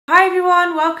Hi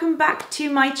everyone, welcome back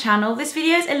to my channel. This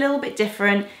video is a little bit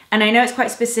different and I know it's quite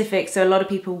specific, so a lot of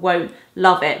people won't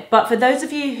love it. But for those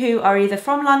of you who are either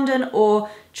from London or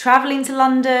traveling to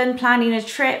London, planning a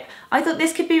trip, I thought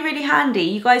this could be really handy.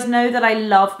 You guys know that I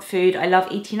love food. I love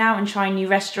eating out and trying new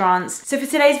restaurants. So for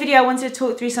today's video, I wanted to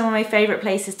talk through some of my favorite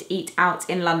places to eat out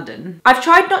in London. I've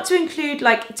tried not to include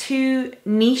like too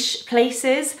niche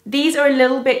places. These are a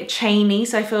little bit chainy,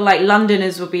 so I feel like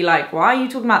Londoners will be like, why are you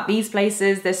talking about these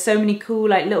places? There's so many cool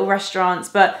like little restaurants.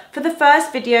 But for the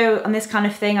first video on this kind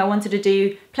of thing, I wanted to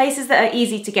do places that are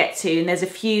easy to get to, and there's a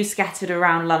few scattered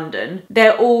around London.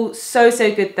 They're all so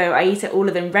good though. I eat at all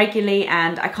of them regularly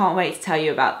and I can't wait to tell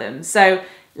you about them. So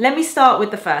let me start with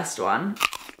the first one.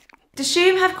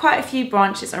 Dishoom have quite a few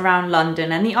branches around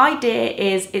London, and the idea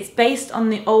is it's based on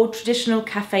the old traditional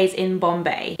cafes in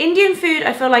Bombay. Indian food,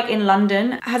 I feel like in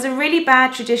London, has a really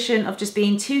bad tradition of just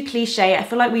being too cliche. I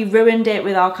feel like we ruined it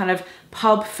with our kind of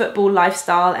pub football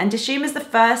lifestyle, and Dishoom is the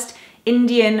first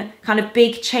Indian kind of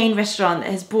big chain restaurant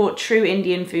that has brought true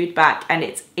Indian food back, and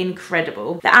it's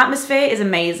incredible. The atmosphere is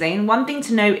amazing. One thing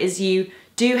to note is you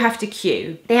do have to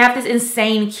queue. They have this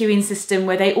insane queuing system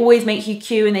where they always make you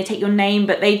queue and they take your name,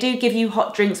 but they do give you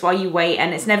hot drinks while you wait,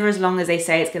 and it's never as long as they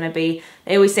say it's going to be.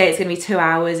 They always say it's going to be 2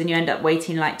 hours and you end up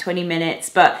waiting like 20 minutes,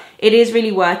 but it is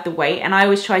really worth the wait. And I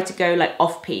always try to go like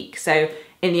off peak, so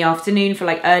in the afternoon for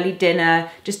like early dinner.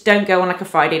 Just don't go on like a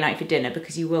Friday night for dinner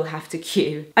because you will have to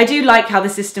queue. I do like how the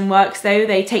system works though.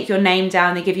 They take your name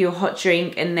down, they give you a hot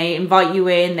drink and they invite you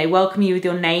in, they welcome you with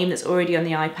your name that's already on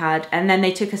the iPad, and then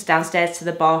they took us downstairs to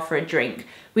the bar for a drink.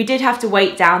 We did have to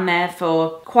wait down there for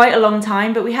quite a long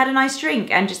time, but we had a nice drink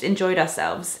and just enjoyed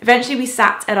ourselves. Eventually we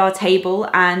sat at our table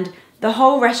and the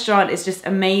whole restaurant is just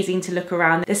amazing to look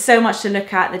around. There's so much to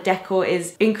look at. The decor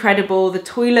is incredible. The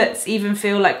toilets even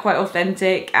feel like quite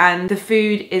authentic, and the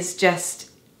food is just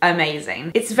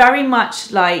amazing. It's very much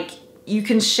like you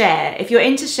can share. If you're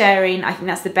into sharing, I think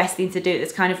that's the best thing to do at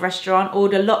this kind of restaurant.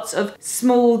 Order lots of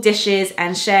small dishes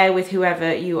and share with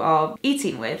whoever you are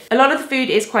eating with. A lot of the food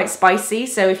is quite spicy,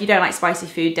 so if you don't like spicy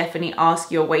food, definitely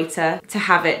ask your waiter to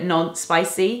have it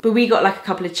non-spicy. But we got like a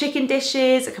couple of chicken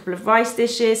dishes, a couple of rice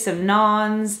dishes, some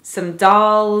naans, some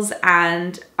dals,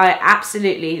 and I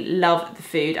absolutely love the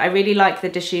food. I really like the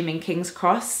Dishoom in King's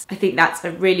Cross. I think that's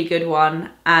a really good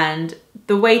one, and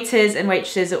the waiters and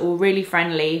waitresses are all really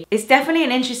friendly. It's definitely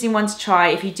an interesting one to try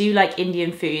if you do like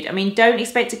Indian food. I mean, don't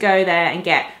expect to go there and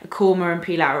get a korma and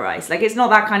pilau rice. Like, it's not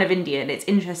that kind of Indian. It's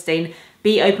interesting.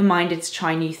 Be open-minded to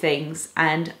try new things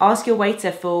and ask your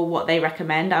waiter for what they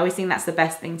recommend. I always think that's the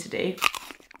best thing to do.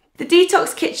 The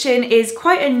Detox Kitchen is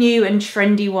quite a new and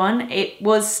trendy one. It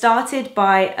was started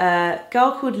by a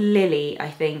girl called Lily, I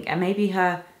think, and maybe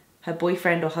her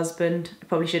boyfriend or husband. I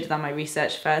probably should have done my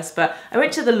research first, but I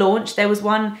went to the launch. There's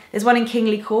one in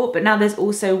Kingley Court, but now there's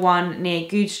also one near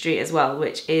Goode Street as well,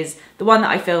 which is the one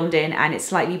that I filmed in, and it's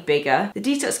slightly bigger. The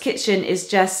Detox Kitchen is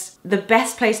just the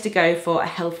best place to go for a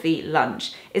healthy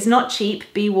lunch. It's not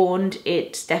cheap, be warned,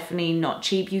 it's definitely not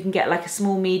cheap. You can get like a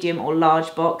small, medium or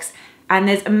large box, and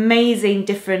there's amazing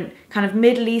different kind of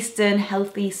Middle Eastern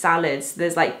healthy salads.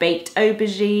 There's like baked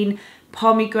aubergine,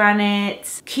 pomegranate,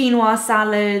 quinoa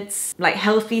salads, like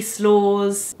healthy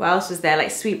slaws. What else was there?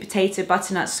 Like sweet potato,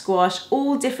 butternut squash,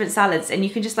 all different salads. And you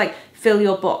can just like fill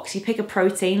your box. You pick a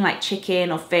protein like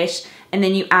chicken or fish, and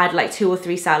then you add like 2 or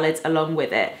 3 salads along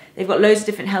with it. They've got loads of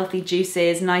different healthy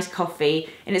juices, nice coffee,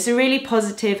 and it's a really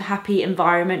positive, happy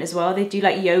environment as well. They do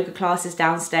like yoga classes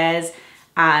downstairs,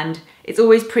 and it's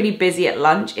always pretty busy at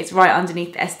lunch. It's right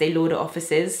underneath the Estee Lauder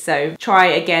offices, so try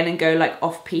again and go like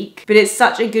off peak. But it's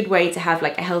such a good way to have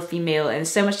like a healthy meal, and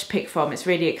so much to pick from. It's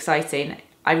really exciting.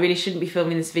 I really shouldn't be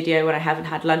filming this video when I haven't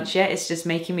had lunch yet. It's just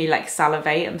making me like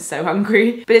salivate. I'm so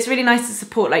hungry. But it's really nice to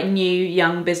support like new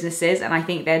young businesses, and I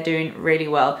think they're doing really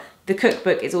well. The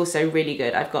cookbook is also really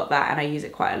good. I've got that and I use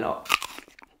it quite a lot.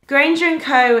 Granger &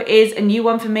 Co is a new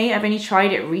one for me. I've only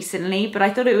tried it recently, but I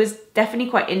thought it was definitely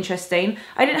quite interesting.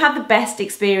 I didn't have the best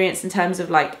experience in terms of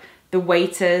like the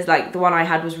waiters. Like the one I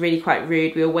had was really quite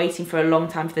rude. We were waiting for a long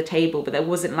time for the table, but there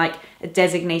wasn't like a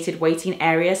designated waiting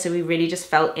area, so we really just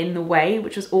felt in the way,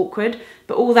 which was awkward.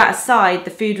 But all that aside,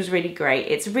 the food was really great.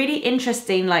 It's really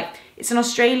interesting, like it's an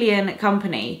Australian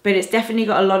company, but it's definitely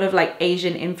got a lot of like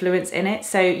Asian influence in it.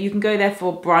 So you can go there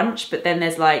for brunch, but then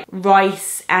there's like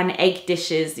rice and egg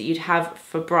dishes that you'd have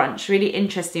for brunch. Really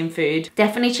interesting food.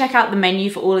 Definitely check out the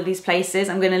menu for all of these places.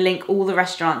 I'm going to link all the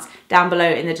restaurants down below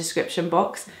in the description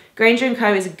box. Granger &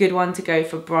 Co is a good one to go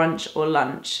for brunch or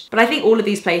lunch. But I think all of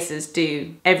these places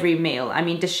do every meal. I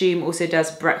mean, Dishoom also does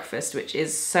breakfast, which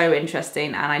is so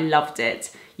interesting, and I loved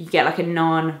it. You get like a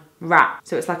naan wrap.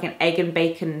 So it's like an egg and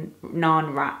bacon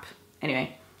naan wrap.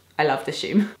 Anyway, I love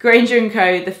Dishoom. Granger &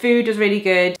 Co. The food was really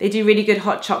good. They do really good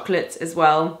hot chocolates as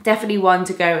well. Definitely one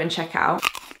to go and check out.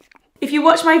 If you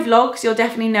watch my vlogs, you'll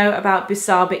definitely know about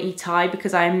Busaba Thai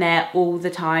because I am there all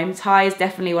the time. Thai is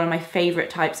definitely one of my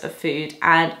favorite types of food,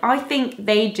 and I think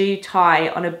they do Thai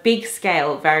on a big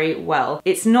scale very well.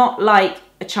 It's not like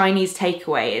a Chinese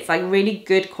takeaway. It's like really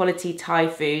good quality Thai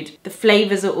food. The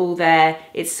flavors are all there.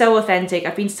 It's so authentic.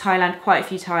 I've been to Thailand quite a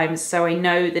few times, so I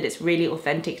know that it's really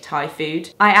authentic Thai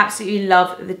food. I absolutely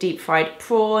love the deep fried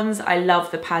prawns. I love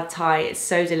the pad Thai. It's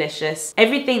so delicious.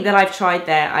 Everything that I've tried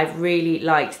there, I've really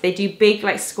liked. They do big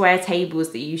like square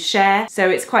tables that you share, so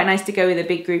it's quite nice to go with a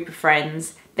big group of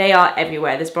friends. They are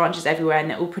everywhere. There's branches everywhere and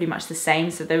they're all pretty much the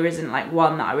same, so there isn't like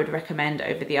one that I would recommend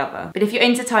over the other. But if you're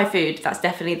into Thai food, that's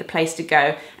definitely the place to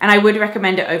go, and I would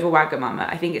recommend it over Wagamama.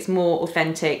 I think it's more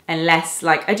authentic and less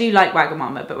like, I do like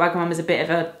Wagamama, but Wagamama's a bit of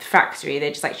a factory. They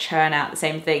just like churn out the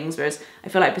same things, whereas I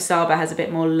feel like Busaba has a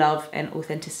bit more love and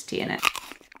authenticity in it.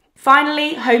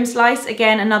 Finally, Home Slice,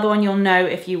 again, another one you'll know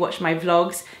if you watch my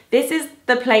vlogs. This is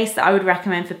the place that I would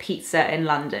recommend for pizza in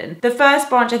London. The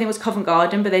first branch I think was Covent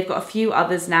Garden, but they've got a few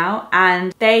others now,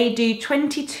 and they do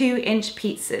 22-inch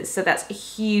pizzas. So that's a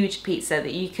huge pizza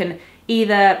that you can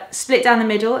either split down the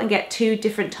middle and get 2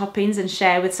 different toppings and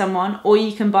share with someone, or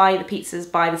you can buy the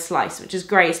pizzas by the slice, which is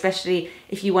great, especially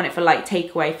if you want it for like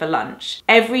takeaway for lunch.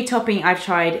 Every topping I've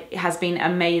tried has been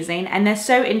amazing, and they're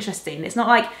so interesting. It's not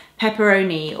like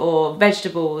pepperoni or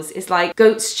vegetables, it's like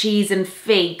goat's cheese and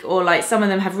fig, or like some of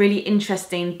them have really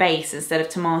interesting base instead of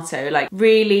tomato, like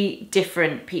really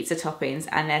different pizza toppings,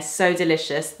 and they're so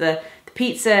delicious. The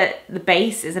pizza, the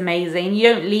base is amazing.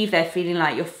 You don't leave there feeling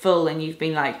like you're full and you've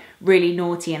been like really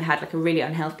naughty and had like a really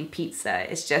unhealthy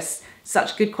pizza. It's just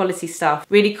such good quality stuff.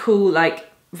 Really cool like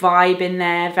vibe in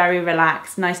there, very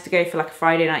relaxed, nice to go for like a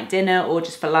Friday night dinner or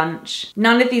just for lunch.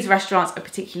 None of these restaurants are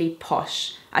particularly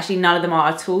posh. Actually, none of them are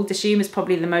at all. Dishoom is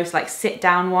probably the most like sit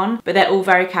down one, but they're all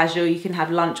very casual. You can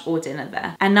have lunch or dinner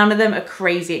there. And none of them are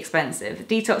crazy expensive.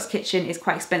 The Detox Kitchen is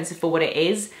quite expensive for what it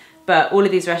is, but all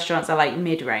of these restaurants are like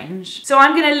mid-range. So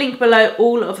I'm gonna link below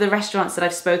all of the restaurants that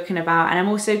I've spoken about, and I'm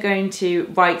also going to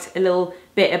write a little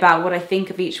bit about what I think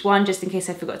of each one, just in case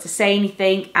I forgot to say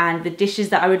anything, and the dishes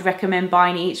that I would recommend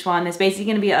buying each one. There's basically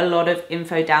gonna be a lot of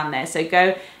info down there, so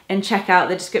go and check out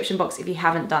the description box if you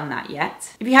haven't done that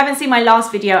yet. If you haven't seen my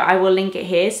last video, I will link it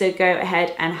here, so go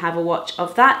ahead and have a watch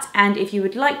of that. And if you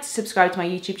would like to subscribe to my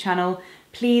YouTube channel,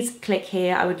 please click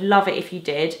here. I would love it if you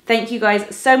did. Thank you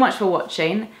guys so much for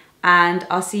watching, and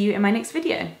I'll see you in my next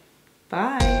video.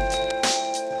 Bye.